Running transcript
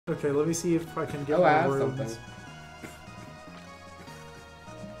Okay, let me see if I can get Oh, I more have rooms. something.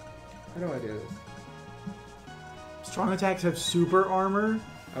 How do I do this? Strong attacks have super armor.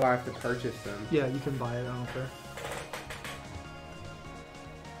 Oh, I have to purchase them. Yeah, you can buy it. I don't care.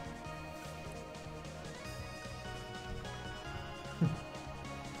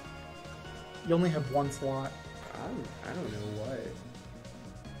 You only have one slot. I don't know what.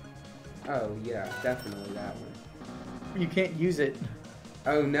 Oh, yeah, definitely that one. You can't use it.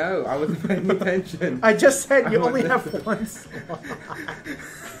 Oh, no, I wasn't paying attention. I just said you I only wasn't- have one slot.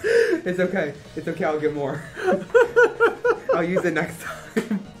 It's okay. It's okay, I'll get more. I'll use it next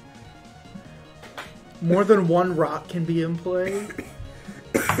time. More than one rock can be in play.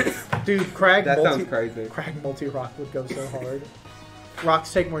 Dude, Crag That sounds crazy. Crag multi-rock would go so hard.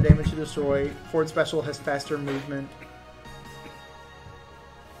 Rocks take more damage to destroy. Forward special has faster movement.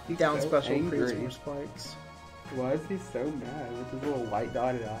 Down so special angry. creates more spikes. Why is he so mad with his little white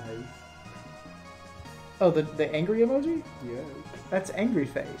dotted eyes? Oh, the angry emoji? Yes. That's Angry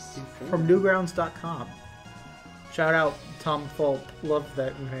Face so from Newgrounds.com. Shout out Tom Fulp. Love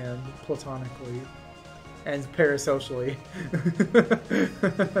that man platonically and parasocially.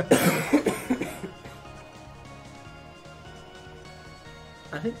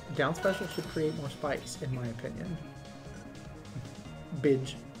 I think down special should create more spikes, in my opinion.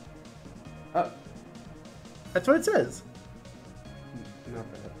 Bidge. Oh, That's what it says. not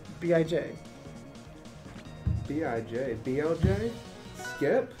that. B-I-J. B-I-J. B-L-J?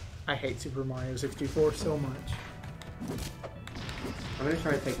 Skip? I hate Super Mario 64 so much. I'm gonna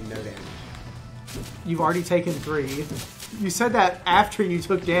try to take no damage. You've already taken 3. You said that after you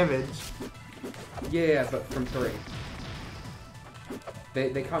took damage. Yeah, but from 3.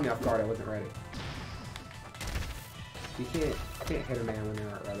 They caught me off guard, I wasn't ready. You can't hit a man when you're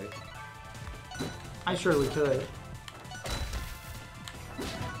not ready. I surely could.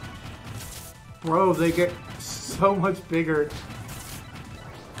 Bro, they get so much bigger.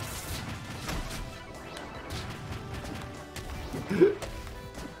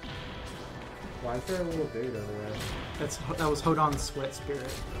 Why is there a little dude over there? That was Hodon's sweat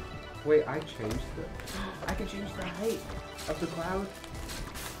spirit. Wait, I changed it. I can change the height of the cloud.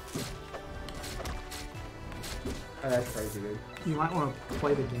 Oh, that's crazy, dude. You might want to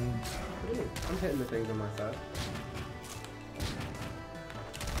play the game. Ooh, I'm hitting the things on my side.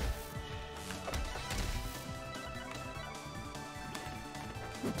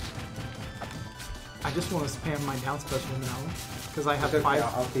 I just want to spam my down special now because I have It's okay, 5.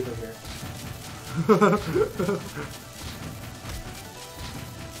 I'll keep it here.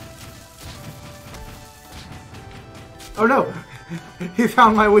 Oh no! He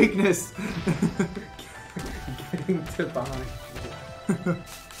found my weakness. Getting to behind.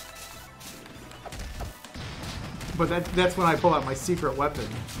 But that's when I pull out my secret weapon,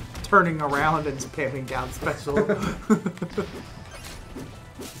 turning around and spamming down special.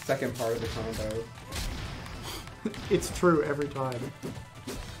 Second part of the combo. It's true every time.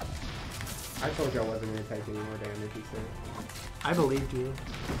 I told you I wasn't going to take any more damage, you said. I believed you.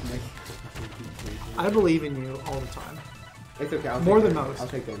 I believe in you all the time. It's okay, I'll More take than damage. most. I'll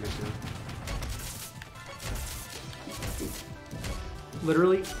take damage now.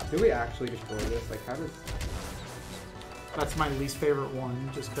 Literally, Do we actually destroy this? Like, how does... that's my least favorite one,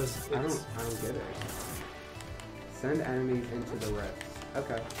 just because I it's... don't get it. Send enemies into the rifts.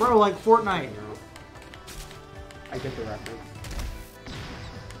 Okay. Bro, like Fortnite. No. I get the reference.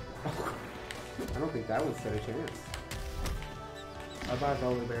 I don't think that one stood a chance. I'll buy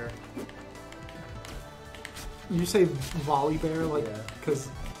Volley Bear. You say volley bear, like, Yeah. because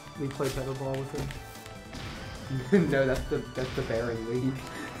we play tetherball with him? No, that's the Baron League.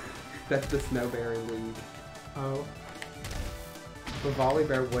 That's the Snow Baron League. Oh. The Volley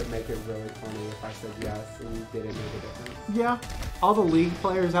Bear would make it really funny if I said yes and you didn't make a difference. Yeah. All the league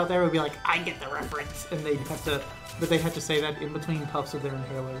players out there would be like, I get the reference, and they'd have to, but they have to say that in between puffs of their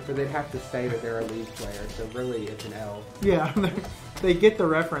inhaler. But they'd have to say that they're a league player, so really it's an L. Yeah, they get the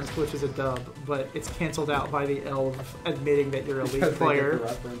reference, which is a dub, but it's canceled out by the L of admitting that you're a league Because they get player. the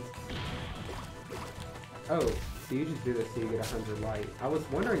reference. Oh, so you just do this so you get 100 light. I was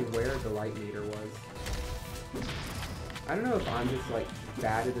wondering where the light meter was. I don't know if I'm just like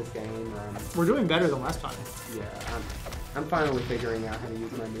bad at this game or We're doing better than last time. yeah, I'm finally figuring out how to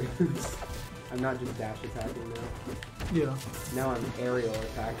use my moves. I'm not just dash attacking now. Yeah. Now I'm aerial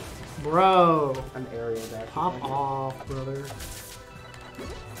attacking. Bro, I'm aerial dash pop attacking. off, brother.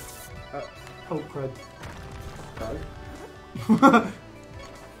 Oh, crud. Bug?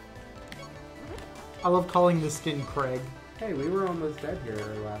 I love calling this skin Craig. Hey, we were almost dead here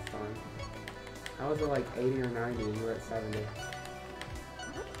last time. I was at like 80 or 90 and you were at 70.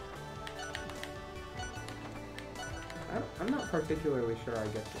 I'm not particularly sure I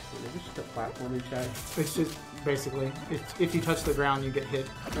get this one. Is it just a platforming check? It's just basically, if you touch the ground, you get hit.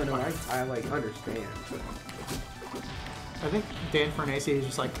 Oh no, I like understand. I think Dan Farnese is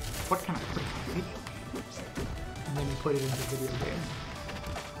just like, what kind of put it? And then you put it into the video game.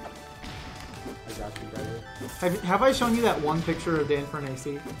 I got you, brother. Have I shown you that one picture of Dan Farnese?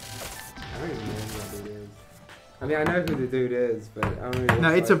 I don't even know who that dude is. I mean, I know who the dude is, but I don't know. No,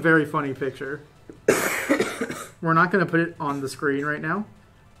 it's a very funny picture. We're not going to put it on the screen right now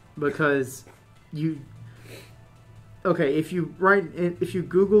because you. Okay, if you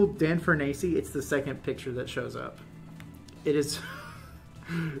Google Dan Farnese, it's the second picture that shows up. It is.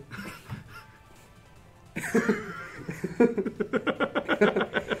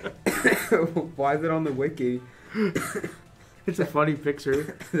 Why is it on the wiki? It's a funny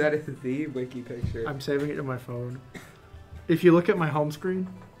picture. That is the wiki picture. I'm saving it to my phone. If you look at my home screen.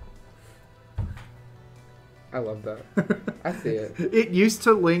 I love that. I see it. It used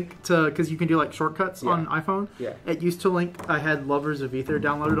to link to, because you can do like shortcuts on iPhone. Yeah. It used to link, I had Lovers of Ether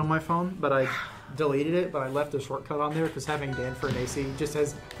downloaded on my phone, but I deleted it, but I left a shortcut on there because having Dan Farnese just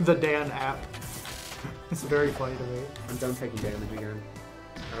has the Dan app. It's very funny to me. I'm done taking damage again.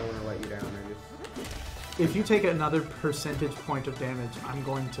 I don't want to let you down. If you take another percentage point of damage, I'm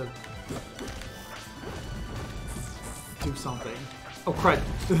going to do something. Oh, crud.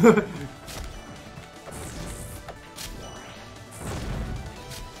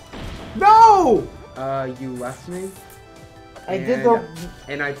 No! You left me. I did the...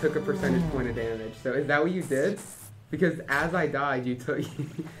 And I took a percentage point of damage. So is that what you did? Because as I died, you took...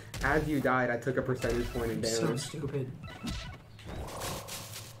 As you died, I took a percentage point of damage. So stupid.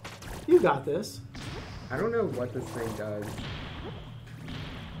 You got this. I don't know what this thing does.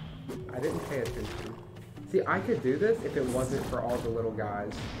 I didn't pay attention. See, I could do this if it wasn't for all the little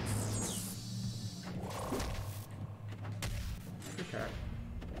guys. Okay.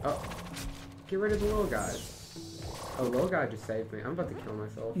 Oh. Get rid of the little guys. Oh, little guy just saved me. I'm about to kill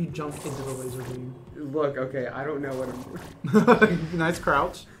myself. You jumped into the laser beam. Look, okay, I don't know what I'm doing. Nice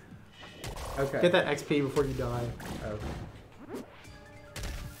crouch. Okay. Get that XP before you die. Oh.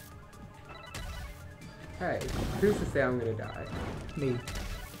 Hey, who's to say I'm gonna die? Me.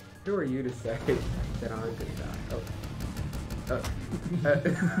 Who are you to say that I'm gonna die?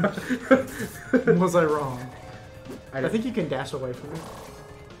 Oh. Was I wrong? I think you can dash away from it.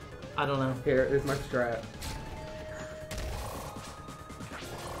 I don't know. Here, there's my strat.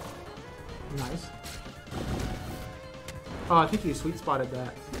 Nice. Oh, I think you sweet spotted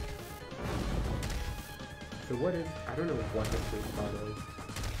that. So what is... I don't know what the sweet spot is.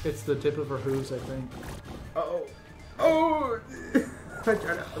 It's the tip of her hooves, I think. Oh! Oh! I tried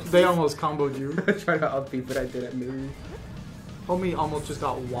to They almost comboed you. I tried to upbeat, but I didn't move. Homie almost just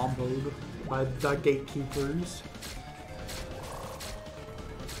got womboed by the gatekeepers.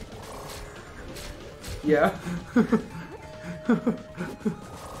 Yeah.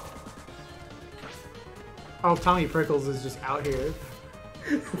 Oh, Tommy Prickles is just out here.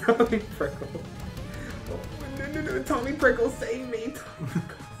 Tommy Prickles. Oh, no, Tommy Prickles, save me!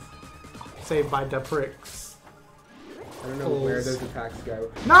 Saved by the pricks. I don't know where those attacks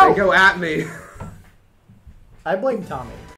go. No! They go at me! I blame Tommy.